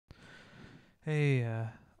Hey,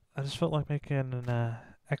 I just felt like making an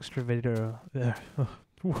extra video.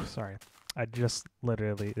 Sorry, I just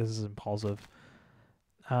literally this is impulsive.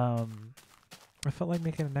 Um, I felt like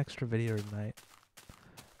making an extra video tonight.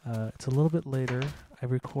 It's a little bit later. I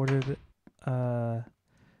recorded uh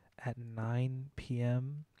at 9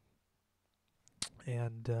 p.m.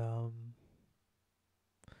 and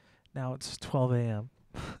now it's 12 a.m.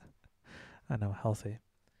 I know, healthy,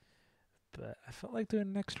 but I felt like doing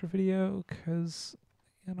an extra video because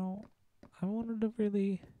you know I wanted to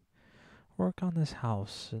really work on this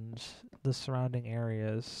house and the surrounding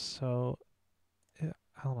areas. So yeah,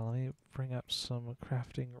 I don't know. Let me bring up some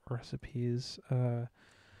crafting recipes.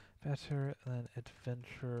 Better than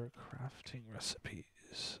adventure crafting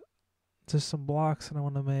recipes. Just some blocks that I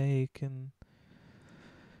want to make and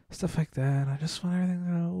stuff like that. I just want everything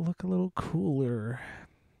to look a little cooler,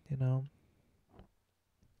 you know.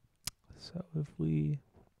 So if we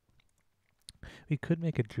could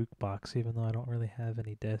make a jukebox, even though I don't really have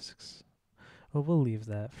any discs. Well, we'll leave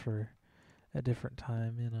that for a different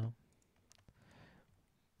time, you know.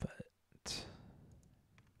 But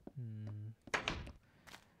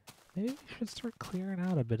maybe we should start clearing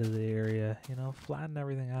out a bit of the area, you know, flatten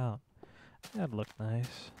everything out. That'd look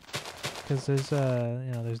nice. Because there's,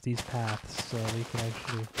 there's these paths, so we can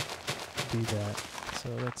actually do that. So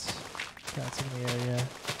let's got some in the area.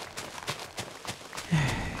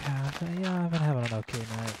 Yeah, I've been having an okay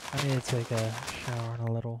night. I need to take a shower in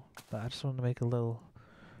a little, but I just wanted to make a little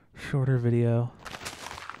shorter video.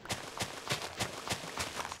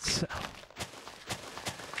 So,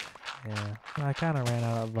 yeah, I kind of ran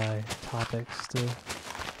out of my topics to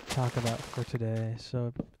talk about for today,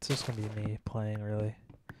 so it's just gonna be me playing, really.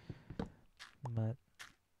 But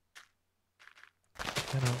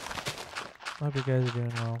you know, I hope you guys are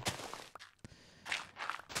doing well.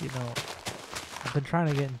 You know, I've been trying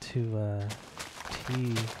to get into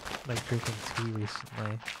tea, like drinking tea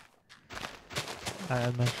recently.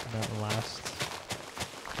 I mentioned that in the last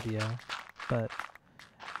video, but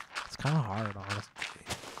it's kind of hard, honestly,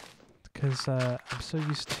 because I'm so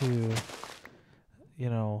used to, you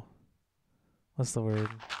know, what's the word?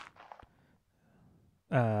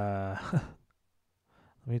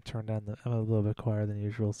 Let me turn down the. I'm a little bit quieter than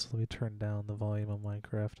usual, so let me turn down the volume on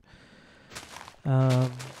Minecraft.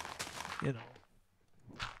 Um, you know,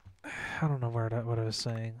 I don't know what I was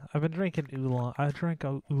saying. I've been drinking oolong. I drank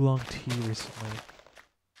oolong tea recently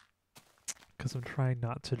because I'm trying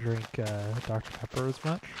not to drink Dr Pepper as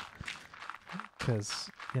much. Because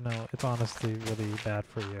you know it's honestly really bad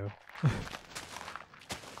for you.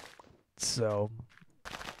 So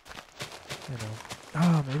you know,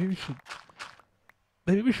 maybe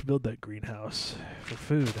we should build that greenhouse for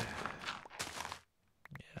food.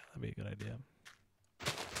 Yeah, that'd be a good idea.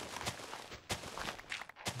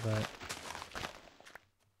 But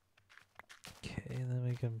okay, then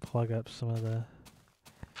we can plug up some of the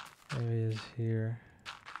areas here.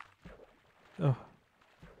 Oh,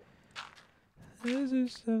 this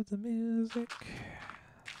is of the music.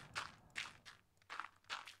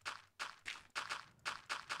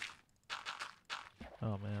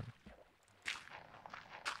 Oh man.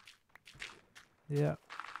 Yeah.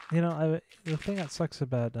 You know, the thing that sucks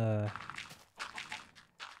about my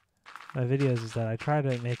videos is that I try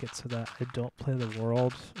to make it so that I don't play the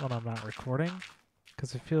world when I'm not recording,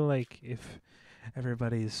 because I feel like if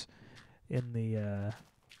everybody's in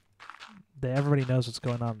everybody knows what's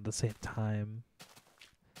going on at the same time,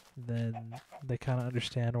 then they kind of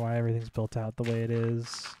understand why everything's built out the way it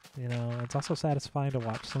is. You know, it's also satisfying to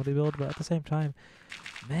watch somebody build, but at the same time,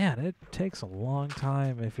 man, it takes a long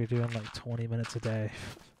time if you're doing like 20 minutes a day.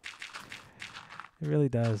 It really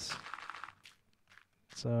does.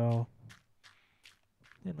 So,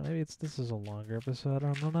 you know, maybe this is a longer episode.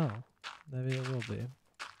 I don't know. Maybe it will be.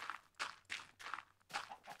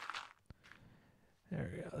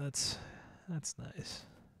 There we go. That's nice.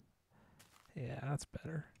 Yeah, that's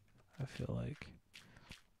better. I feel like.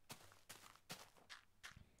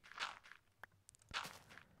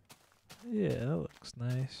 Yeah, that looks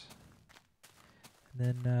nice.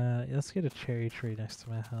 And then let's get a cherry tree next to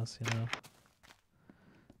my house, you know.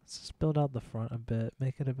 Let's just build out the front a bit,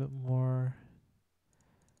 make it a bit more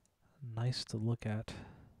nice to look at.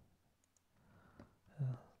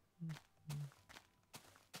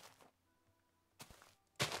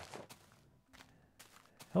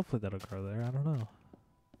 Hopefully that'll grow there. I don't know. Let's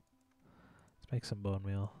make some bone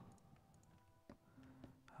meal.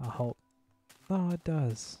 I'll hope. Oh, it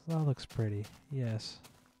does. That looks pretty. Yes.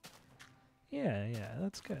 Yeah,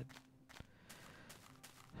 that's good.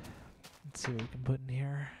 Let's see what we can put in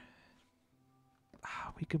here.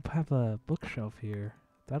 We could have a bookshelf here.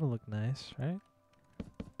 That'll look nice, right?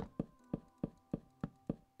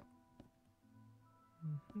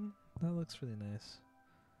 That looks really nice.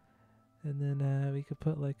 And then we could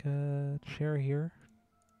put like a chair here.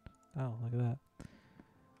 Oh, look at that.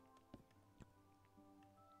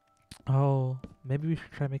 Oh, maybe we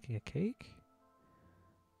should try making a cake?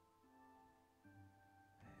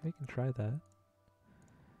 We can try that.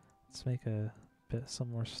 Let's make some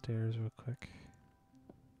more stairs real quick.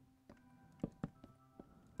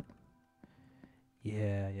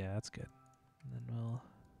 Yeah, that's good. And then I'm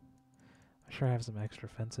sure I have some extra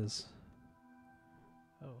fences.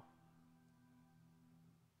 Oh.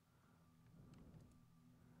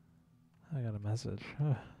 I got a message.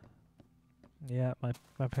 Yeah,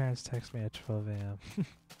 my parents text me at 12 a.m.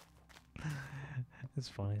 It's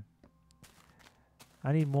funny.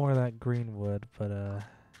 I need more of that green wood, but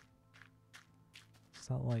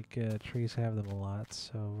it's not like trees have them a lot,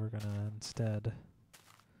 so we're gonna instead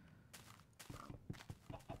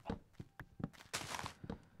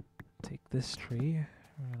take this tree.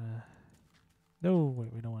 We're gonna... No,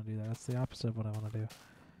 wait, we don't want to do that. That's the opposite of what I want to do.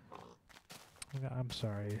 I'm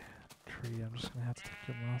sorry, tree. I'm just gonna have to take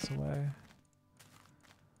your moss away.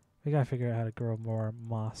 We gotta figure out how to grow more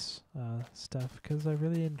moss stuff, because I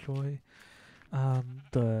really enjoy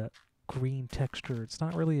the green texture. It's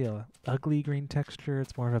not really a ugly green texture.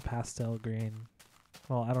 It's more of a pastel green.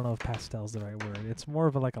 Well, I don't know if pastel is the right word. It's more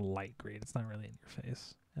of like a light green. It's not really in your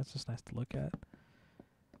face. It's just nice to look at.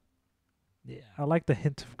 Yeah, I like the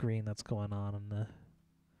hint of green that's going on in the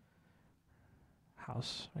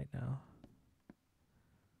house right now.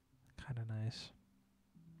 Kind of nice.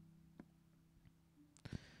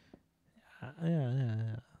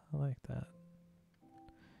 Yeah. I like that.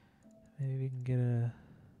 Maybe we can get a...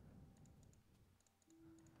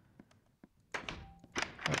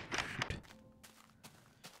 Oh, shoot.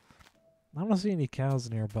 I don't see any cows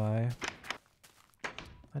nearby.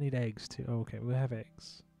 I need eggs too. Oh, okay, we have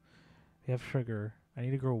eggs. We have sugar. I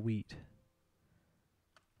need to grow wheat.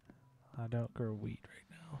 I don't grow wheat right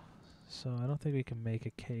now. So I don't think we can make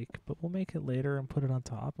a cake, but we'll make it later and put it on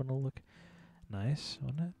top and it'll look nice,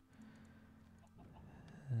 won't it?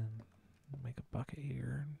 And make a bucket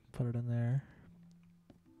here and put it in there.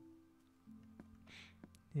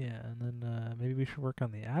 Yeah, and then maybe we should work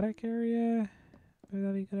on the attic area. Maybe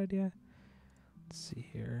that'd be a good idea. Let's see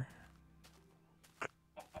here.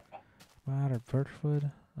 Wood or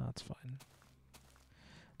birchwood? Oh, that's fine.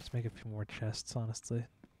 Just make a few more chests, honestly.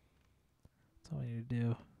 That's all we need to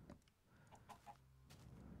do.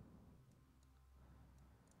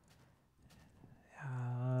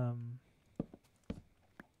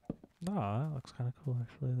 Oh, that looks kind of cool,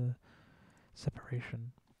 actually, the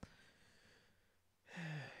separation.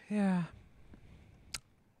 Yeah.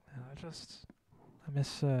 I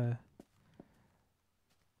miss,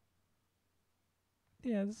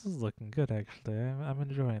 yeah, this is looking good, actually. I'm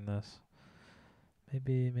enjoying this.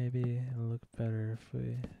 Maybe it'll look better if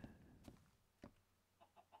we...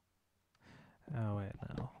 Oh, wait,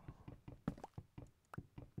 no.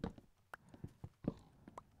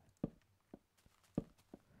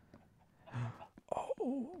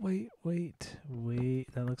 Oh, wait.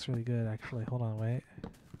 That looks really good, actually. Hold on, wait.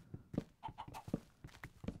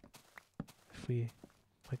 If we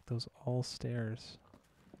make those all stairs,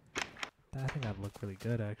 I think that'd look really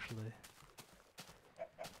good, actually.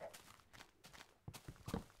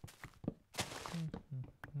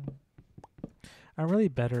 I'm really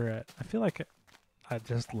better at... I feel like I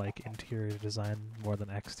just like interior design more than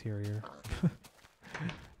exterior.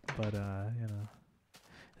 But, you know.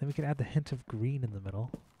 Then we can add the hint of green in the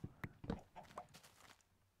middle.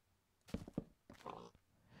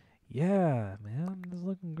 Yeah, man. This is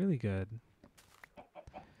looking really good.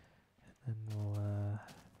 And then we'll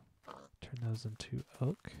turn those into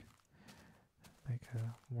oak. Make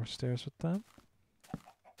more stairs with them.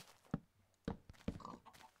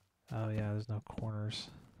 Oh yeah, there's no corners.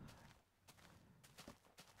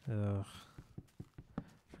 Ugh.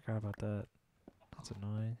 Forgot about that. That's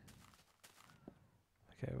annoying.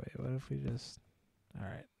 Okay, wait, what if we just...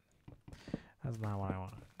 Alright. That's not what I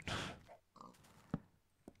want.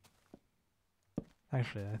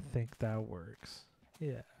 Actually, I think that works.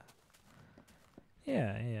 Yeah.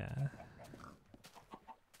 Yeah.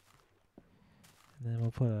 And then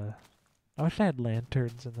we'll put a... I wish I had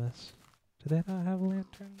lanterns in this. Do they not have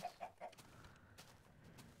lanterns?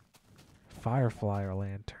 Firefly or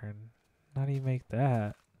lantern. How do you make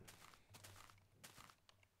that?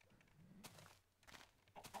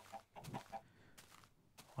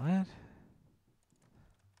 What?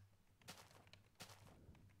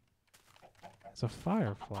 It's a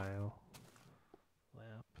firefly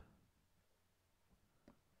lamp.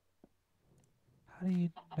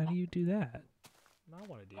 how do you do that? I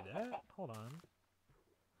want to do that. Hold on.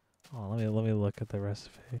 Oh, let me look at the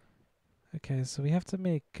recipe. Okay, so we have to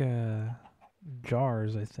make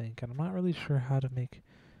jars, I think, and I'm not really sure how to make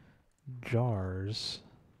jars.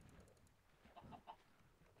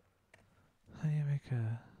 How do you make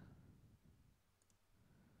a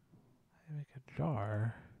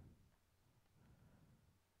jar?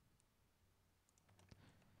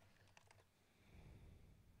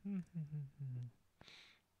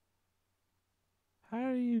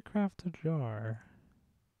 How do you craft a jar?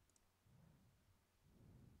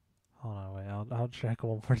 Hold on, wait. I'll check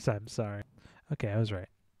one more time. Sorry. Okay, I was right.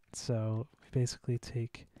 So we basically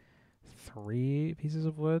take 3 pieces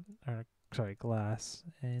of wood, or sorry, glass,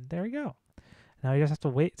 and there we go. Now you just have to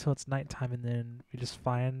wait till it's nighttime, and then we just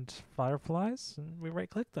find fireflies and we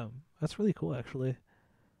right-click them. That's really cool, actually.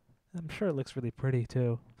 I'm sure it looks really pretty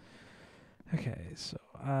too. Okay, so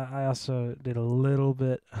I also did a little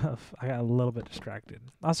bit of, I got a little bit distracted.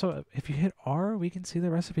 Also, if you hit R, we can see the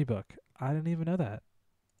recipe book. I didn't even know that.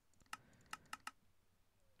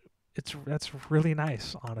 That's really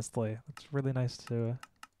nice, honestly. It's really nice to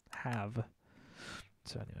have.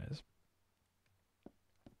 So, anyways.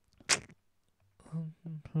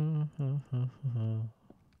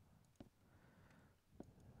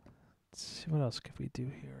 Let's see, what else could we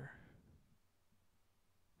do here?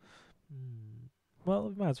 Well,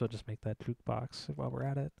 we might as well just make that jukebox while we're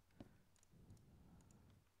at it.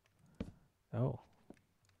 Oh,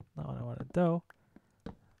 not what I wanted though.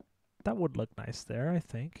 That would look nice there, I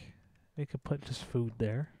think. We could put just food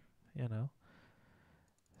there, you know.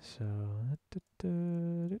 So,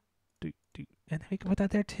 and we can put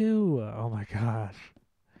that there too. Oh my gosh,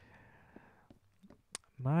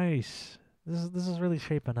 nice. This is really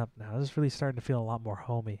shaping up now. This is really starting to feel a lot more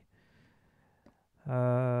homey.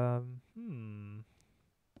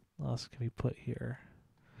 What else can we put here?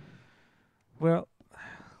 Well,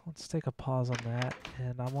 let's take a pause on that,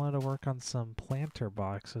 and I wanted to work on some planter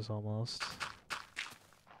boxes almost.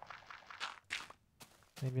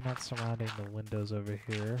 Maybe not surrounding the windows over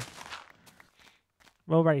here.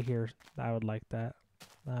 Well, right here, I would like that.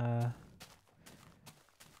 Let's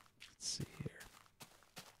see here.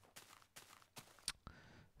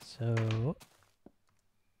 So,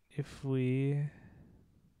 if we...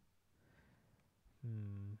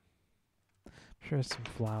 I'm sure some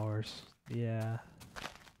flowers. Yeah.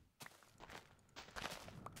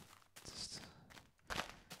 Just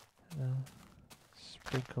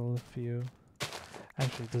sprinkle a few.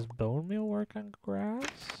 Actually, does bone meal work on grass?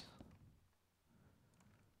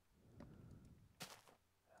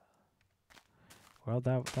 Well,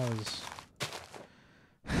 that was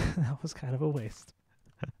that was kind of a waste.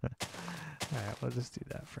 Alright, we'll just do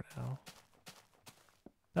that for now.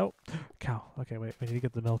 Nope. Cow. Okay, wait. We need to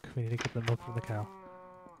get the milk. We need to get the milk from the cow.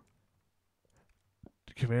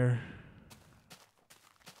 Come here.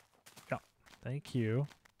 Yeah. Thank you.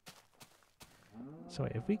 So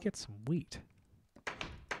wait, if we get some wheat,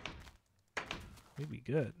 we'd be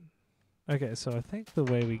good. Okay, so I think the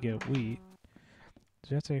way we get wheat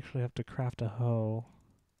is you have to craft a hoe.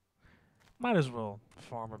 Might as well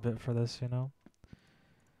farm a bit for this, you know.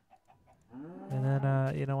 And then,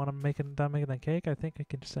 you know, when I'm done making the cake, I think I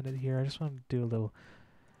can send it here. I just want to do a little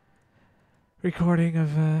recording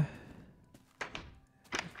of,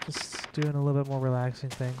 just doing a little bit more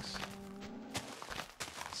relaxing things.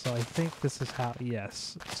 So I think this is how,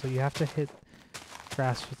 yes. So you have to hit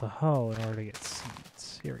grass with a hoe in order to get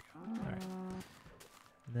seeds. Here we go. Alright.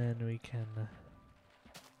 And then we can...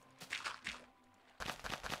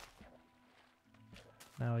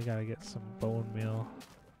 now we gotta get some bone meal.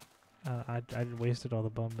 I wasted all the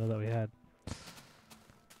bone meal that we had.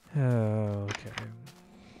 Okay.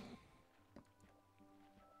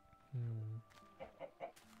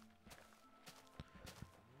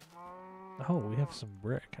 Oh, we have some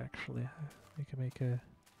brick, actually. We can make a...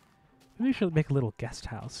 maybe we should make a little guest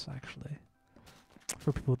house, actually.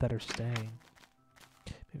 For people that are staying.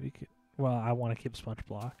 Maybe we could... well, I want to keep Sponge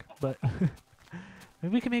Block, but...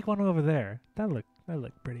 maybe we can make one over there. That'd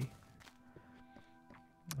look pretty.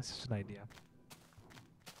 That's just an idea.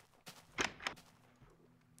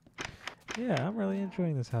 Yeah, I'm really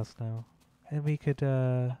enjoying this house now. And we could, we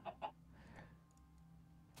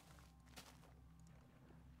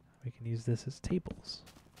can use this as tables.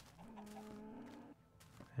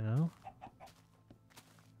 You know?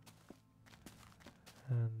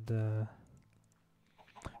 And,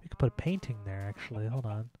 we could put a painting there, actually. Hold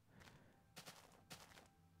on.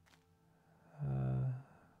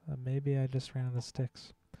 Maybe I just ran out of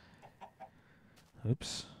sticks.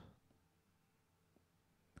 Oops.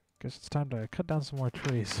 Guess it's time to cut down some more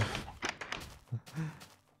trees.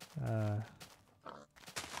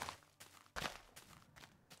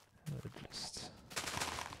 Just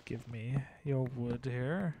give me your wood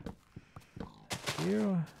here. Thank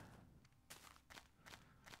you.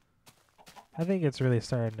 I think it's really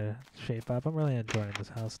starting to shape up. I'm really enjoying this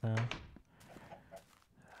house now.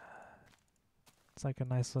 It's like a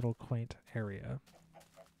nice little quaint area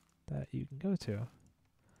that you can go to.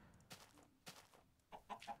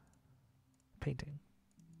 Painting.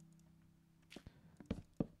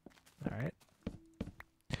 Alright.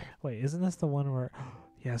 Wait, isn't this the one where...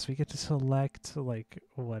 yes, we get to select, like,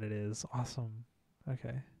 what it is. Awesome.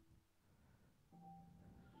 Okay.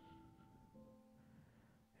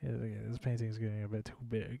 Yeah, okay, this painting's getting a bit too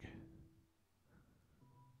big.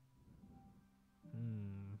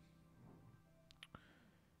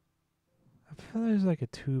 I feel there's like a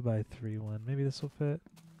 2x3 one. Maybe this will fit?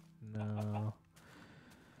 No.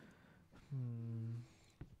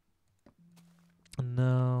 No,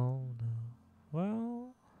 no.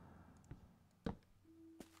 Well...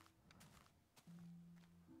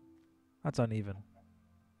 that's uneven.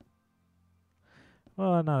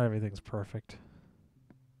 Well, not everything's perfect.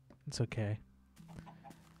 It's okay.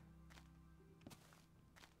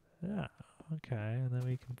 Yeah, okay. And then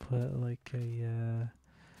we can put like a...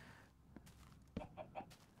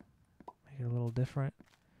 make it a little different.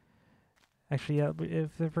 Actually, yeah,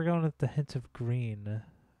 if we're going with the hint of green...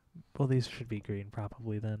 well, these should be green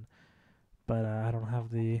probably then. But I don't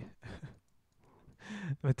have the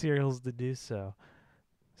materials to do so.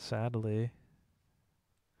 Sadly.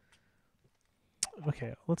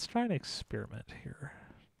 Okay, let's try an experiment here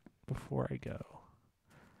before I go.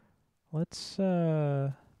 Let's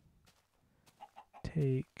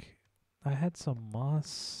take... I had some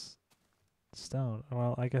moss stone.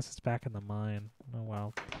 Well, I guess it's back in the mine. Oh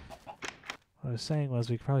well. What I was saying was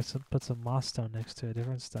we could probably put some moss stone next to a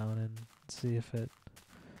different stone and see if it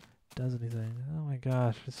does anything. Oh my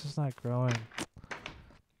gosh, it's just not growing.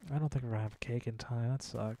 I don't think we're gonna have a cake in time. That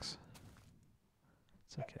sucks.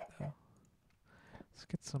 It's okay though. Let's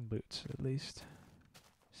get some boots at least.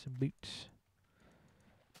 Some boots.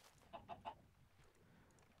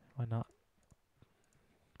 Why not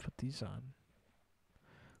put these on?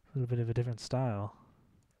 A little bit of a different style.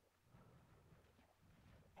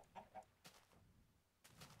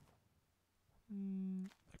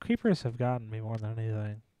 The creepers have gotten me more than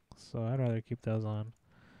anything, so I'd rather keep those on.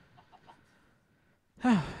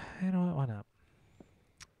 You know what? Why not?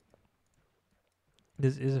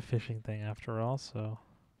 This is a fishing thing after all, so...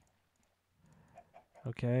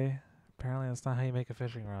 okay. Apparently that's not how you make a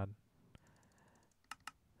fishing rod.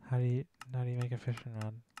 How do you make a fishing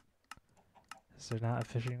rod? Is there not a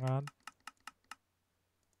fishing rod?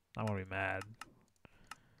 I'm gonna be mad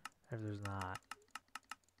if there's not.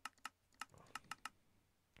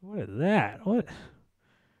 What is that? What?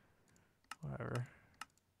 Whatever.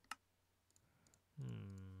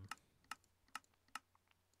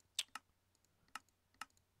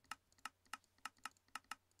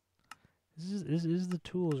 This is the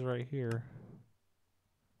tools right here.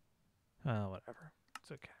 Oh, whatever.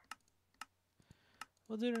 It's okay.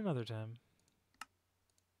 We'll do it another time.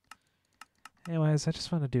 Anyways, I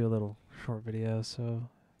just want to do a little short video, so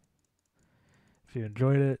if you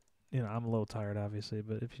enjoyed it, you know, I'm a little tired obviously,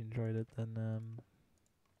 but if you enjoyed it, then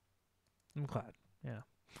I'm glad. Yeah.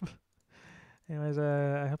 Anyways,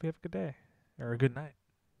 I hope you have a good day or a good night.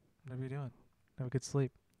 Whatever you're doing. Have a good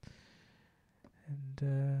sleep. And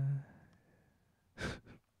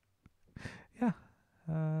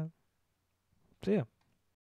yeah. See ya.